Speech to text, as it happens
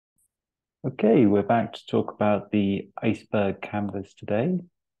Okay, we're back to talk about the Iceberg canvas today.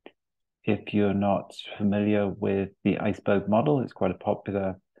 If you're not familiar with the Iceberg model, it's quite a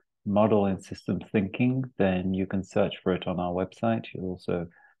popular model in systems thinking, then you can search for it on our website. You'll also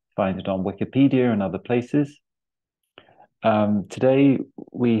find it on Wikipedia and other places. Today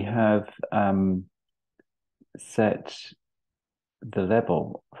we have set the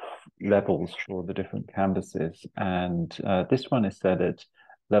levels for the different canvases, and this one is set at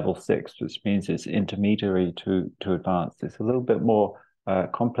level 6, which means it's intermediary to advanced. It's a little bit more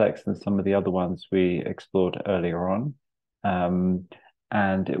complex than some of the other ones we explored earlier on,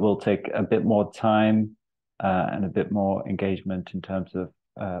 and it will take a bit more time and a bit more engagement in terms of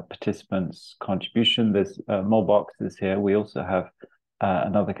participants' contribution. There's more boxes here. We also have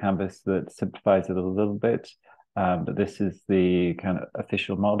another canvas that simplifies it a little bit. But this is the kind of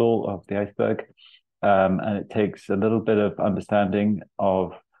official model of the iceberg. And it takes a little bit of understanding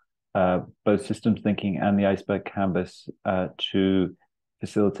of both systems thinking and the iceberg canvas to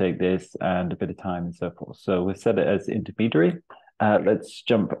facilitate this, and a bit of time and so forth. So we've set it as intermediary. Let's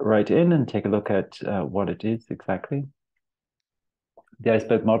jump right in and take a look at what it is exactly. The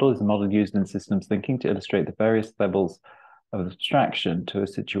iceberg model is a model used in systems thinking to illustrate the various levels of abstraction to a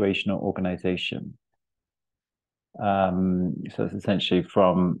situation or organization. So it's essentially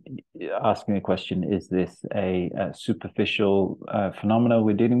from asking the question, is this a superficial phenomena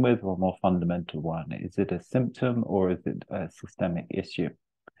we're dealing with, or a more fundamental one? Is it a symptom, or is it a systemic issue?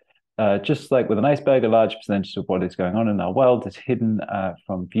 Just like with an iceberg, a large percentage of what is going on in our world is hidden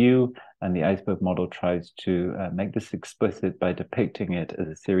from view, and the iceberg model tries to make this explicit by depicting it as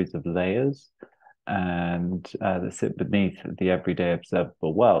a series of layers and that sit beneath the everyday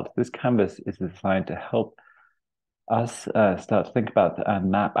observable world. This canvas is designed to help us start to think about and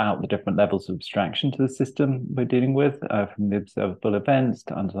map out the different levels of abstraction to the system we're dealing with, from the observable events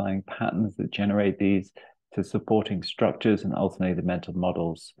to underlying patterns that generate these, to supporting structures and ultimately the mental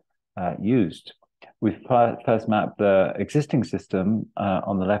models used. We've first mapped the existing system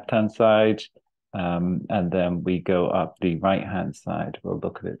on the left-hand side, and then we go up the right-hand side. We'll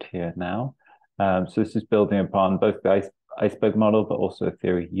look at it here now. So this is building upon both the iceberg model, but also a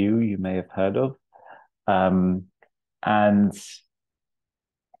theory you may have heard of. And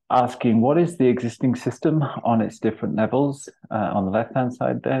asking what is the existing system on its different levels on the left-hand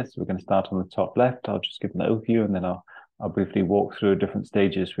side there. So we're going to start on the top left. I'll just give an overview, and then I'll briefly walk through different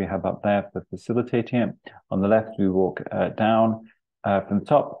stages we have up there for facilitating it. On the left, we walk down from the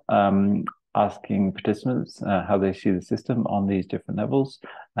top, asking participants how they see the system on these different levels.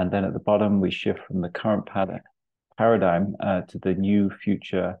 And then at the bottom, we shift from the current paradigm to the new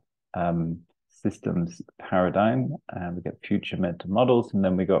future systems paradigm, and we get future mental models, and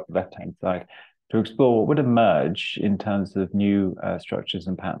then we go up the left-hand side to explore what would emerge in terms of new structures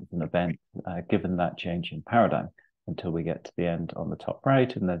and patterns and events given that change in paradigm, until we get to the end on the top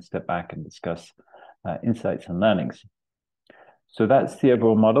right, and then step back and discuss insights and learnings. So that's the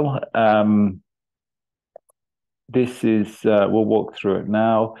overall model. This is, we'll walk through it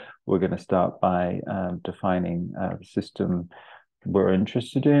now. We're going to start by defining the system we're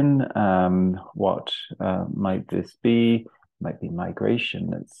interested in. What might this be? Might be migration,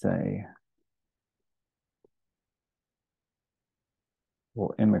 let's say,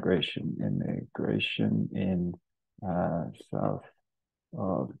 or immigration in south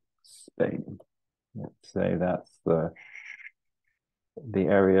of Spain. Let's say that's the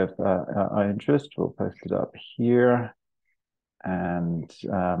area of our interest. We'll post it up here. And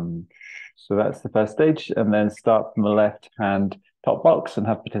so that's the first stage, and then start from the left-hand top box and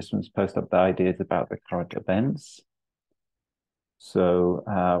have participants post up their ideas about the current events. So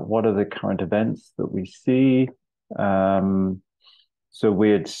what are the current events that we see? So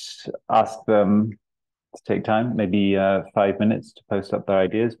we'd ask them to take time, maybe 5 minutes, to post up their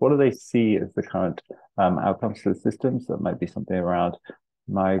ideas. What do they see as the current outcomes to the system? So that might be something around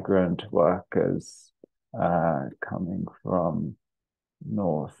migrant workers coming from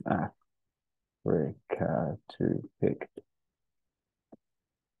North Africa to pick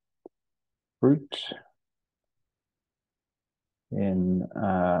fruit in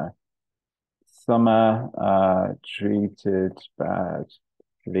summer, treated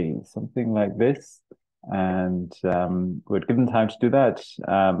badly, something like this. And we'd give them time to do that,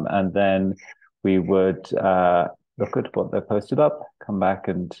 and then we would look at what they posted up, come back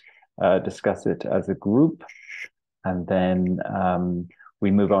and discuss it as a group, and then we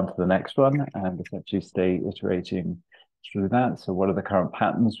move on to the next one and essentially stay iterating through that. So what are the current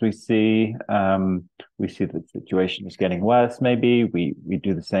patterns we see? We see that the situation is getting worse, maybe. We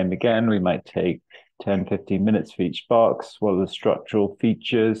do the same again. We might take 10, 15 minutes for each box. What are the structural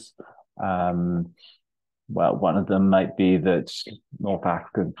features Well, one of them might be that North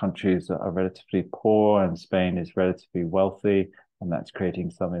African countries are relatively poor and Spain is relatively wealthy, and that's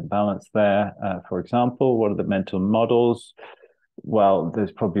creating some imbalance there. For example, what are the mental models? Well,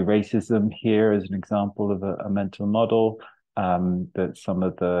 there's probably racism here as an example of a mental model, that some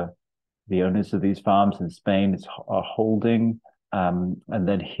of the owners of these farms in Spain are holding. And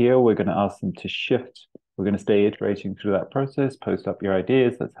then here we're going to ask them to shift. We're going to stay iterating through that process, post up your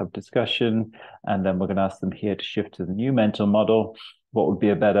ideas, let's have discussion. And then we're going to ask them here to shift to the new mental model. What would be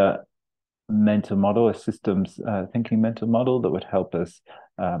a better mental model, a systems thinking mental model that would help us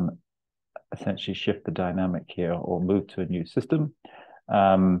essentially shift the dynamic here or move to a new system?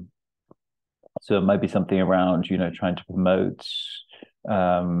 So it might be something around, trying to promote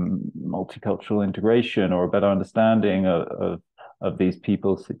multicultural integration or a better understanding of these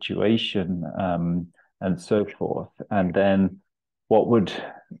people's situation, and so forth. And then what would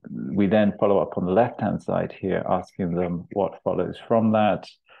we then follow up on the left-hand side here, asking them what follows from that,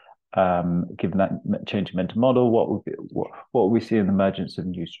 given that change in mental model, what we see in the emergence of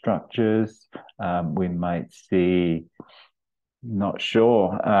new structures. We might see, not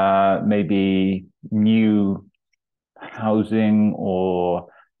sure, maybe new housing or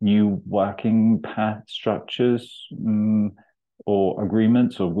new working path structures, or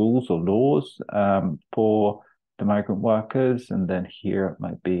agreements or rules or laws for the migrant workers. And then here it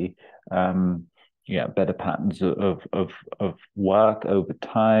might be better patterns of work over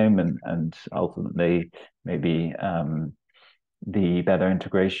time, and ultimately maybe the better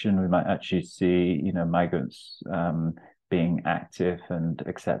integration. We might actually see migrants being active and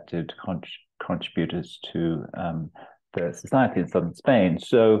accepted contributors to the society in southern Spain.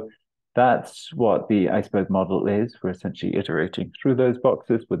 So that's what the iceberg model is. We're essentially iterating through those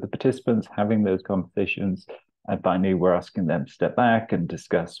boxes with the participants, having those conversations, and finally we're asking them to step back and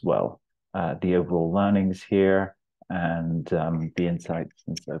discuss, well, the overall learnings here and the insights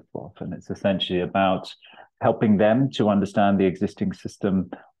and so forth. And it's essentially about helping them to understand the existing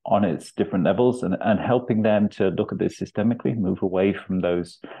system on its different levels, and helping them to look at this systemically, move away from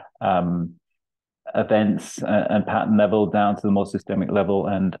those events and pattern level down to the more systemic level,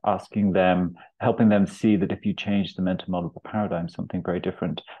 and helping them see that if you change the mental model, the paradigm, something very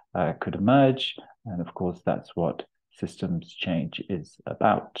different could emerge. And of course, that's what systems change is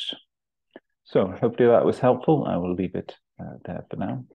about. So hopefully that was helpful. I will leave it there for now.